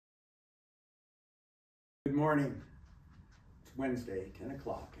Good morning. It's Wednesday, 10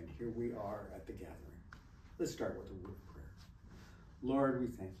 o'clock, and here we are at the gathering. Let's start with a word of prayer. Lord, we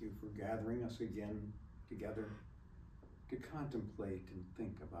thank you for gathering us again together to contemplate and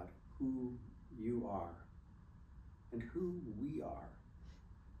think about who you are and who we are,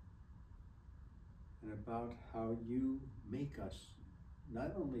 and about how you make us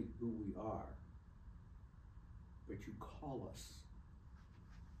not only who we are, but you call us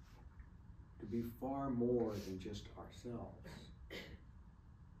to be far more than just ourselves,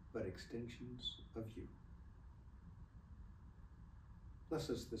 but extensions of you.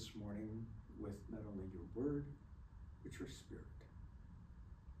 Bless us this morning with not only your word, but your spirit.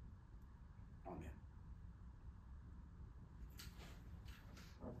 Amen.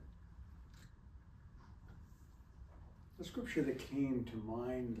 The scripture that came to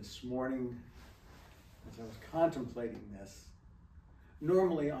mind this morning as I was contemplating this,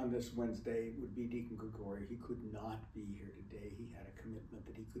 normally on this Wednesday would be Deacon Grigori. He could not be here today. He had a commitment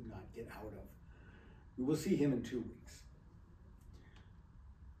that he could not get out of. We will see him in 2 weeks.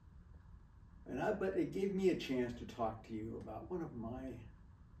 But it gave me a chance to talk to you about one of my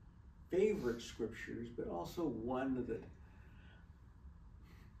favorite scriptures, but also one that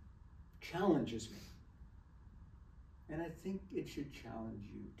challenges me. And I think it should challenge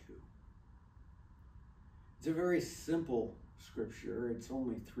you too. It's a very simple scripture. It's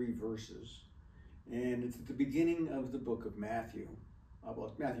only 3 verses. And it's at the beginning of the book of Matthew. Well,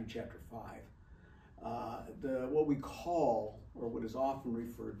 it's Matthew chapter 5. What we call, or what is often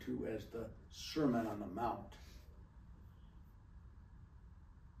referred to as the Sermon on the Mount.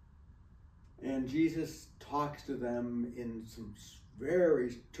 And Jesus talks to them in some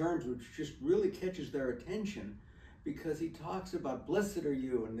various terms which just really catches their attention, because he talks about blessed are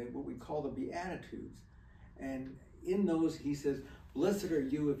you, and what we call the Beatitudes. And in those he says, blessed are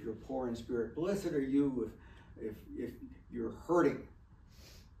you if you're poor in spirit. Blessed are you if you're hurting.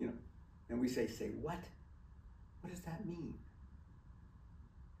 You know, and we say what? What does that mean?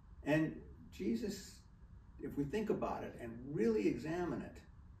 And Jesus, if we think about it and really examine it,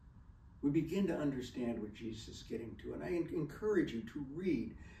 we begin to understand what Jesus is getting to. And I encourage you to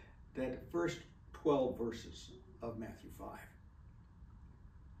read that first 12 verses of Matthew 5.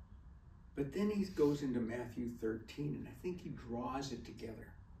 But then he goes into Matthew 13, and I think he draws it together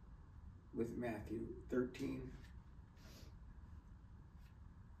with Matthew 13.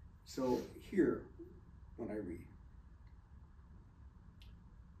 So here, when I read,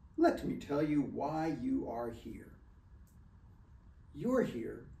 let me tell you why you are here. You're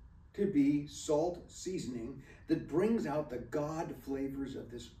here to be salt seasoning that brings out the God flavors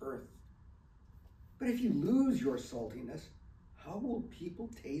of this earth. But if you lose your saltiness, how will people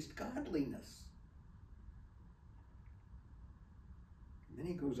taste godliness? And then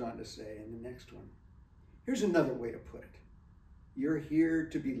he goes on to say in the next one, here's another way to put it. You're here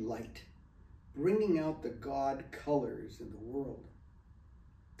to be light, bringing out the God colors in the world.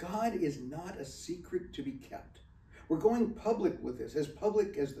 God is not a secret to be kept. We're going public with this, as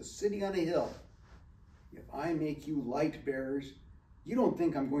public as the city on a hill. If I make you light bearers, you don't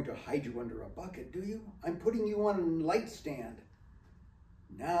think I'm going to hide you under a bucket, do you? I'm putting you on a light stand.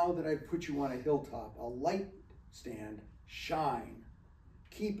 Now that I've put you on a hilltop, a light stand, shine.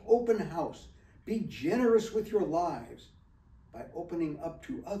 Keep open house. Be generous with your lives. By opening up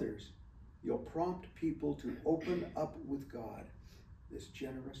to others, you'll prompt people to open up with God, this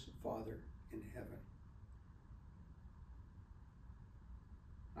generous Father in heaven.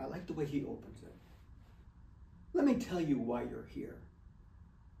 I like the way he opens it. Let me tell you why you're here.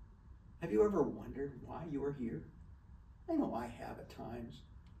 Have you ever wondered why you're here? I know I have at times.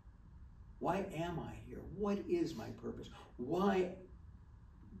 Why am I here? What is my purpose? Why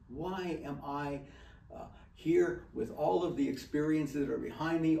am I here with all of the experiences that are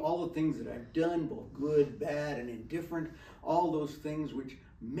behind me, all the things that I've done, both good, bad, and indifferent, all those things which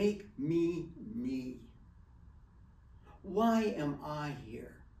make me me? Why am I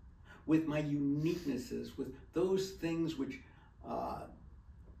here with my uniquenesses, with those things which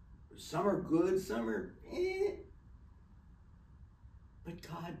some are good, some are but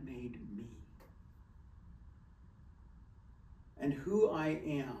God made me. And who I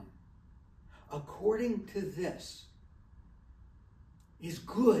am, according to this, is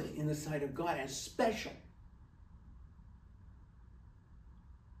good in the sight of God and special.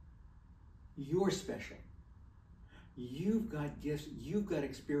 You're special. You've got gifts, you've got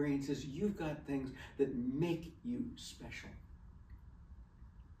experiences, you've got things that make you special.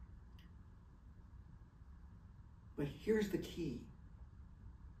 But here's the key.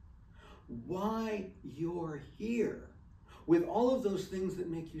 Why you're here with all of those things that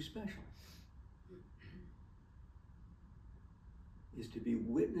make you special is to be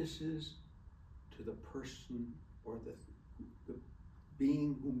witnesses to the person or the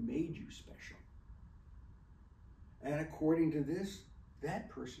being who made you special. And according to this, that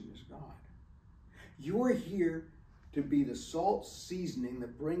person is God. You're here to be the salt seasoning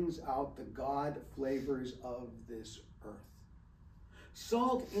that brings out the God flavors of this earth.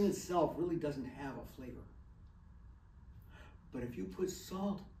 Salt in itself really doesn't have a flavor. But if you put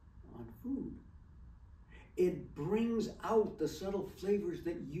salt on food, it brings out the subtle flavors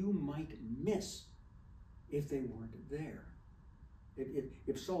that you might miss if they weren't there,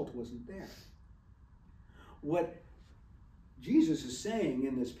 if salt wasn't there. What Jesus is saying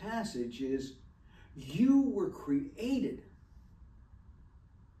in this passage is, you were created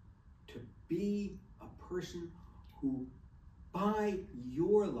to be a person who, by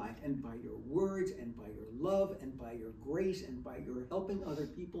your life and by your words and by your love and by your grace and by your helping other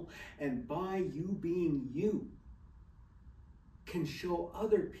people and by you being you, can show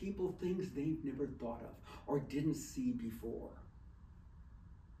other people things they've never thought of or didn't see before.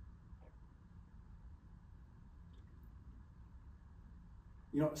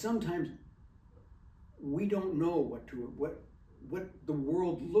 You know, sometimes we don't know what the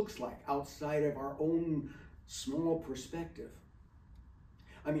world looks like outside of our own small perspective.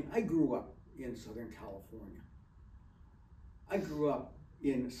 I mean, I grew up in Southern California. I grew up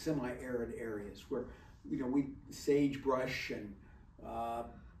in semi-arid areas where, you know, we sagebrush and,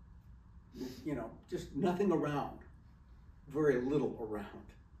 you know, just nothing around, very little around.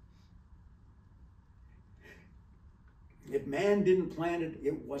 If man didn't plant it,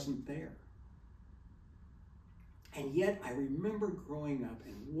 it wasn't there. And yet I remember growing up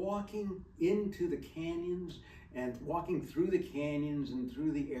and walking into the canyons and walking through the canyons and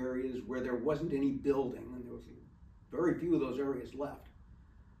through the areas where there wasn't any building, and there was very few of those areas left.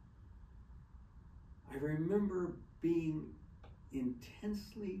 I remember being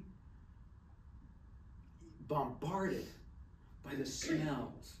intensely bombarded by the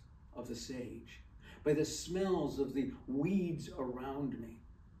smells of the sage, by the smells of the weeds around me.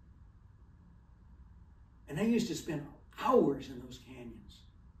 And I used to spend hours in those canyons.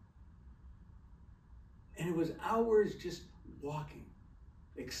 And it was hours just walking,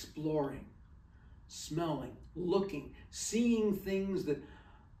 exploring, smelling, looking, seeing things that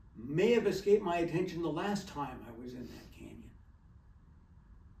may have escaped my attention the last time I was in that canyon.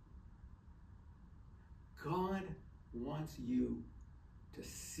 God wants you to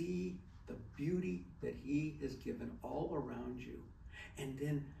see the beauty that He has given all around you, and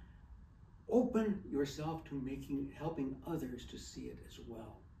then open yourself to helping others to see it as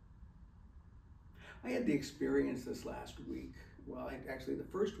well. I had the experience this last week, well, actually the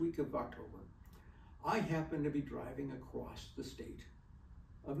first week of October. I happened to be driving across the state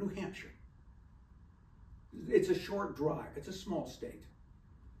of New Hampshire. It's a short drive, it's a small state.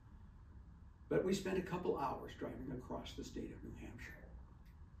 But we spent a couple hours driving across the state of New Hampshire.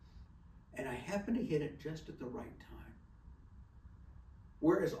 And I happened to hit it just at the right time.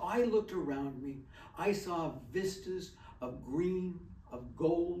 Whereas I looked around me, I saw vistas of green, of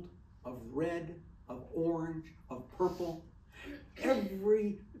gold, of red, of orange, of purple.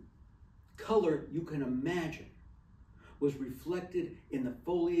 Every color you can imagine was reflected in the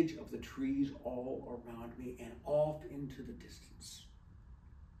foliage of the trees all around me and off into the distance.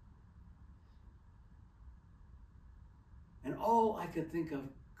 And all I could think of,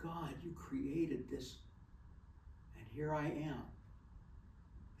 God, you created this, and here I am,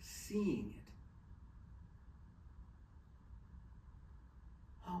 seeing it.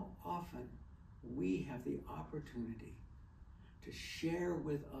 How often we have the opportunity to share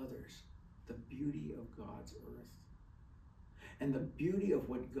with others the beauty of God's earth and the beauty of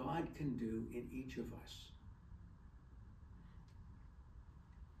what God can do in each of us.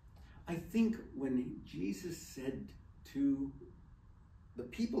 I think when Jesus said to the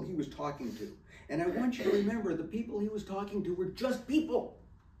people He was talking to, and I want you to remember the people He was talking to were just people.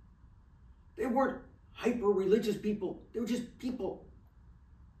 They weren't hyper-religious people. They were just people.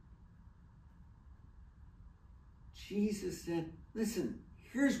 Jesus said, listen,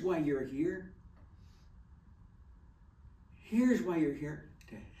 here's why you're here. Here's why you're here,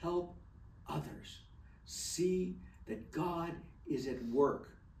 to help others see that God is at work.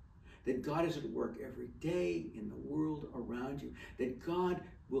 That God is at work every day in the world around you. That God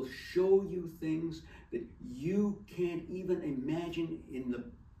will show you things that you can't even imagine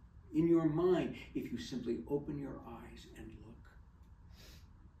in your mind if you simply open your eyes and look.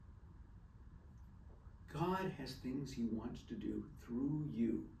 God has things He wants to do through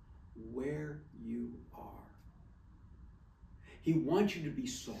you where you are. He wants you to be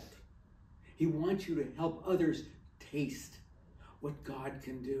salt. He wants you to help others taste what God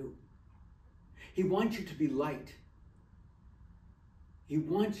can do. He wants you to be light. He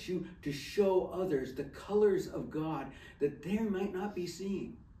wants you to show others the colors of God that they might not be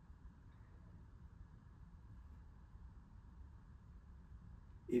seeing.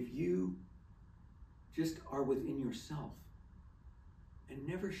 If you just are within yourself and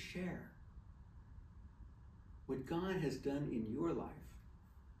never share what God has done in your life,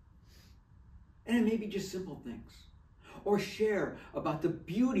 and it may be just simple things, or share about the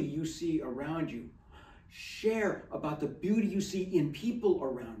beauty you see around you, share about the beauty you see in people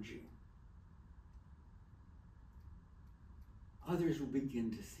around you, others will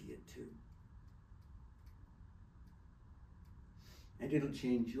begin to see it too. And it'll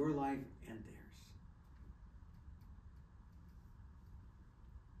change your life and theirs.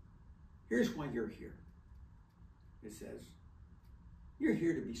 Here's why you're here. It says, you're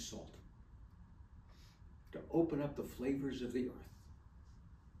here to be salt, to open up the flavors of the earth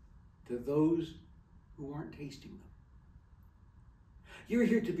to those who aren't tasting them. You're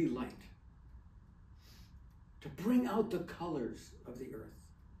here to be light, to bring out the colors of the earth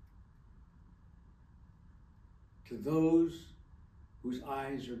to those whose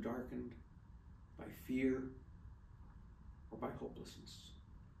eyes are darkened by fear or by hopelessness.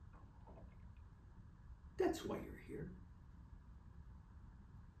 That's why you're here.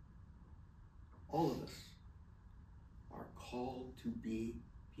 All of us are called to be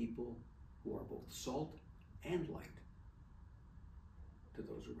people who are both salt and light to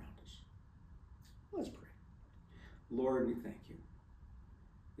those around us. Let's pray. Lord, we thank you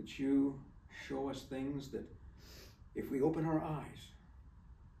that you show us things that if we open our eyes,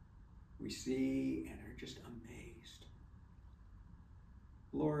 we see and are just amazed.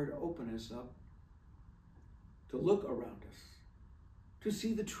 Lord, open us up to look around us, to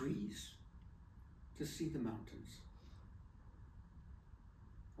see the trees, to see the mountains.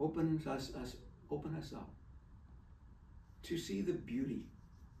 Open us up to see the beauty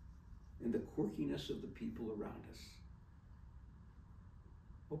and the quirkiness of the people around us.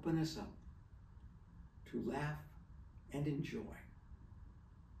 Open us up to laugh and enjoy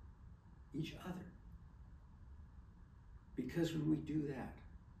each other. Because when we do that,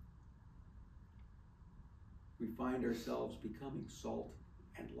 we find ourselves becoming salt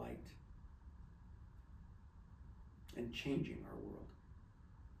and light and changing our world.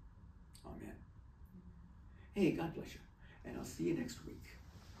 Amen. Hey, God bless you. And I'll see you next week.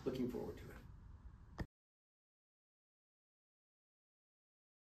 Looking forward to it.